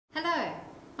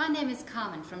My name is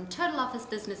Carmen from Total Office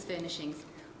Business Furnishings.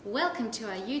 Welcome to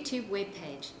our YouTube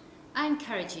webpage. I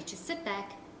encourage you to sit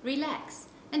back, relax,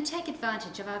 and take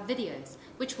advantage of our videos,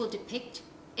 which will depict,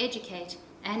 educate,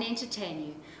 and entertain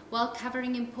you while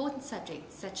covering important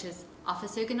subjects such as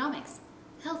office ergonomics,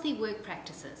 healthy work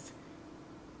practices,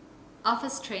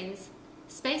 office trends,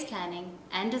 space planning,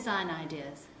 and design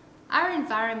ideas. Our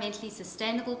environmentally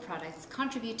sustainable products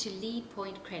contribute to LEED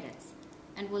Point credits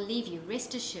and will leave you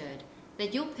rest assured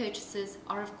that your purchases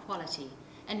are of quality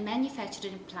and manufactured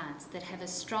in plants that have a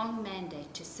strong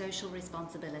mandate to social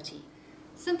responsibility.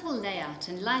 Simple layout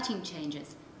and lighting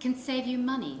changes can save you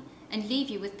money and leave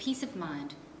you with peace of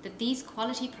mind that these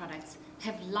quality products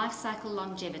have life cycle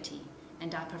longevity,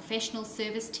 and our professional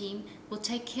service team will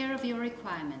take care of your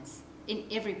requirements in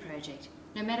every project,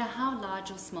 no matter how large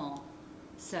or small.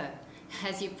 So,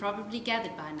 as you've probably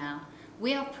gathered by now,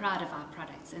 we are proud of our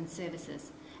products and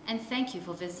services, and thank you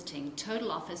for visiting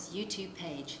Total Office YouTube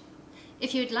page.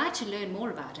 If you'd like to learn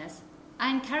more about us, I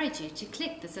encourage you to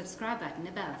click the subscribe button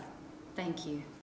above. Thank you.